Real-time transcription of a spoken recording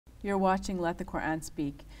You're watching Let the Quran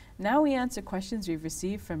Speak. Now we answer questions we've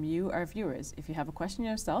received from you, our viewers. If you have a question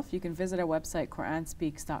yourself, you can visit our website,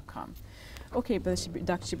 QuranSpeaks.com. Okay, Dr.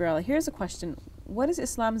 Shabir Ally, here's a question. What is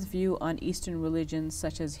Islam's view on Eastern religions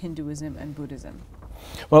such as Hinduism and Buddhism?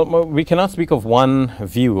 Well, we cannot speak of one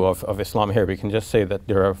view of Islam here. We can just say that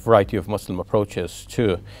there are a variety of Muslim approaches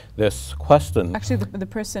to this question. Actually, the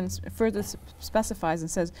person further specifies and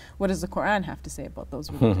says, what does the Quran have to say about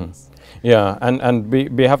those religions? Yeah, and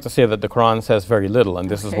we have to say that the Quran says very little, and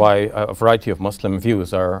this is why a variety of Muslim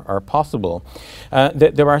views are possible.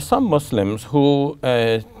 There are some Muslims who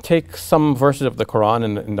take some verses of the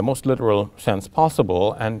Quran in the most literal sense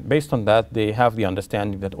possible, and based on that, they have the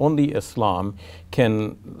understanding that only Islam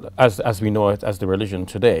can, as we know it as the religion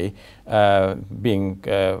today, being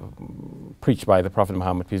preached by the Prophet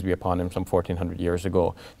Muhammad, peace be upon him, some 1400 years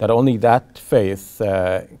ago, that only that faith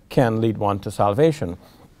can lead one to salvation.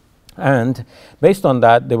 And based on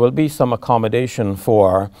that, there will be some accommodation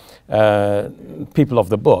for people of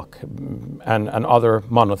the book and other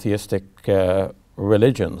monotheistic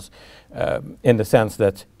religions, in the sense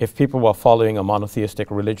that if people were following a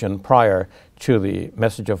monotheistic religion prior to the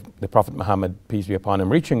message of the Prophet Muhammad, peace be upon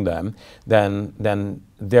him, reaching them, then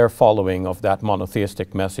their following of that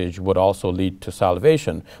monotheistic message would also lead to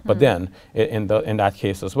salvation. But then, in that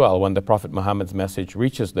case as well, when the Prophet Muhammad's message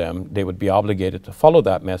reaches them, they would be obligated to follow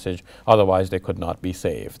that message, otherwise they could not be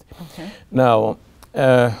saved. Okay. Now,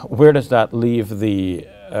 where does that leave the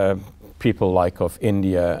people like of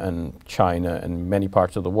India and China and many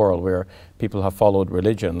parts of the world where people have followed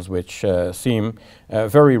religions which seem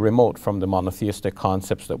very remote from the monotheistic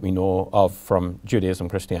concepts that we know of from Judaism,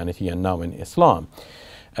 Christianity, and now in Islam?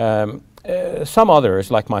 Some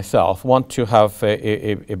others, like myself, want to have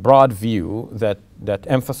a broad view that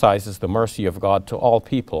emphasizes the mercy of God to all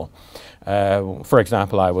people. For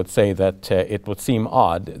example, I would say that it would seem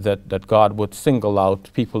odd that God would single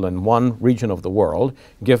out people in one region of the world,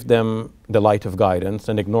 give them the light of guidance,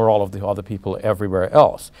 and ignore all of the other people everywhere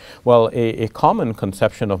else. Well, a common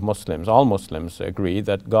conception of Muslims, all Muslims agree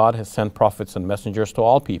that God has sent prophets and messengers to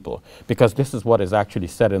all people, because this is what is actually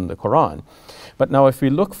said in the Quran. But now if we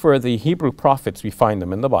look for the Hebrew prophets, we find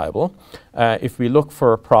them in the Bible. If we look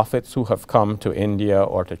for prophets who have come to India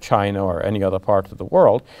or to China or any other part of the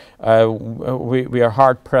world, we are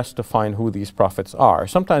hard-pressed to find who these prophets are.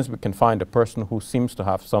 Sometimes we can find a person who seems to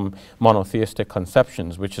have some monotheistic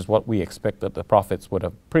conceptions, which is what we expect that the prophets would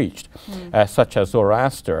have preached, such as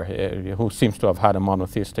Zoroaster, who seems to have had a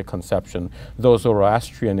monotheistic conception, though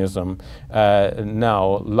Zoroastrianism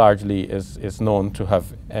now largely is known to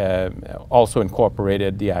have also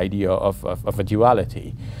incorporated the idea of a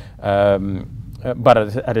duality. But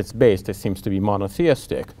at its base, it seems to be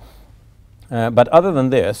monotheistic. But other than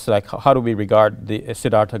this, like how do we regard the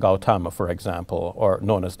Siddhartha Gautama, for example, or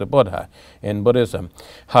known as the Buddha in Buddhism?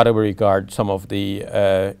 How do we regard some of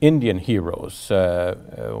the Indian heroes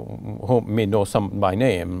who may know some by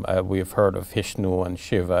name? We've heard of Vishnu and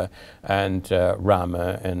Shiva and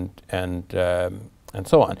Rama and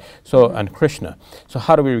so on, and Krishna. So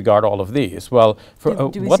how do we regard all of these? Well,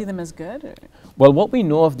 do we see them as good? Or? Well, what we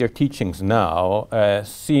know of their teachings now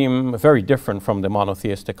seem very different from the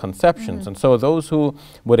monotheistic conceptions. And so those who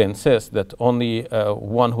would insist that only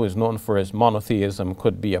one who is known for his monotheism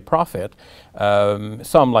could be a prophet,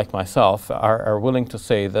 some like myself are willing to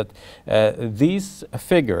say that these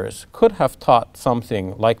figures could have taught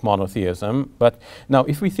something like monotheism. But now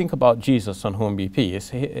if we think about Jesus, on whom be peace,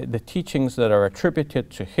 the teachings that are attributed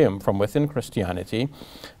to him from within Christianity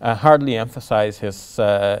hardly emphasize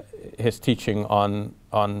his teaching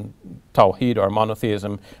on Tawheed or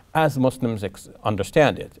monotheism as Muslims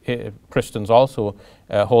understand it. Christians also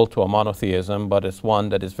hold to a monotheism, but it's one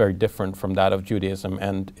that is very different from that of Judaism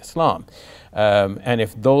and Islam. And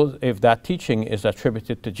if that teaching is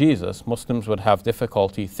attributed to Jesus, Muslims would have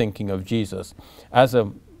difficulty thinking of Jesus as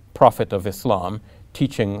a prophet of Islam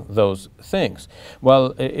teaching those things.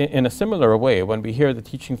 Well, in a similar way, when we hear the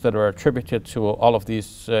teachings that are attributed to all of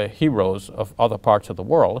these heroes of other parts of the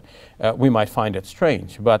world, we might find it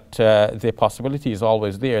strange. But the possibility is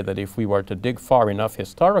always there that if we were to dig far enough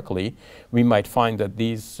historically, we might find that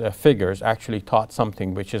these figures actually taught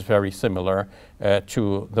something which is very similar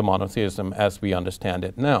to the monotheism as we understand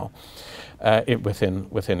it now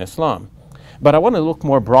within Islam. But I want to look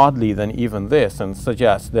more broadly than even this and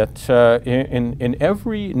suggest that in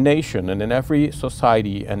every nation and in every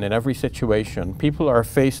society and in every situation, people are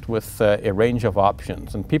faced with a range of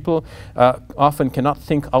options, and people often cannot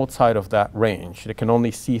think outside of that range. They can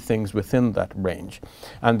only see things within that range.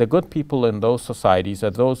 And the good people in those societies are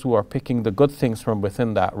those who are picking the good things from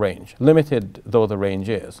within that range, limited though the range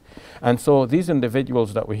is. And so these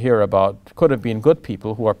individuals that we hear about could have been good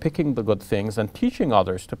people who are picking the good things and teaching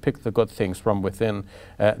others to pick the good things from within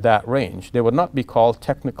that range. They would not be called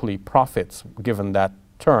technically prophets, given that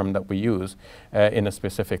term that we use in a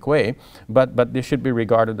specific way, but they should be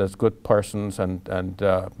regarded as good persons and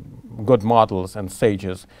good models and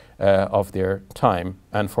sages of their time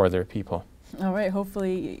and for their people. All right,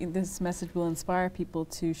 hopefully this message will inspire people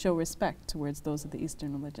to show respect towards those of the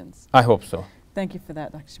Eastern religions. I hope so. Thank you for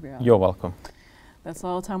that, Dr. Shabir Ally. You're welcome. That's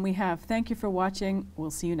all the time we have. Thank you for watching.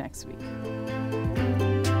 We'll see you next week.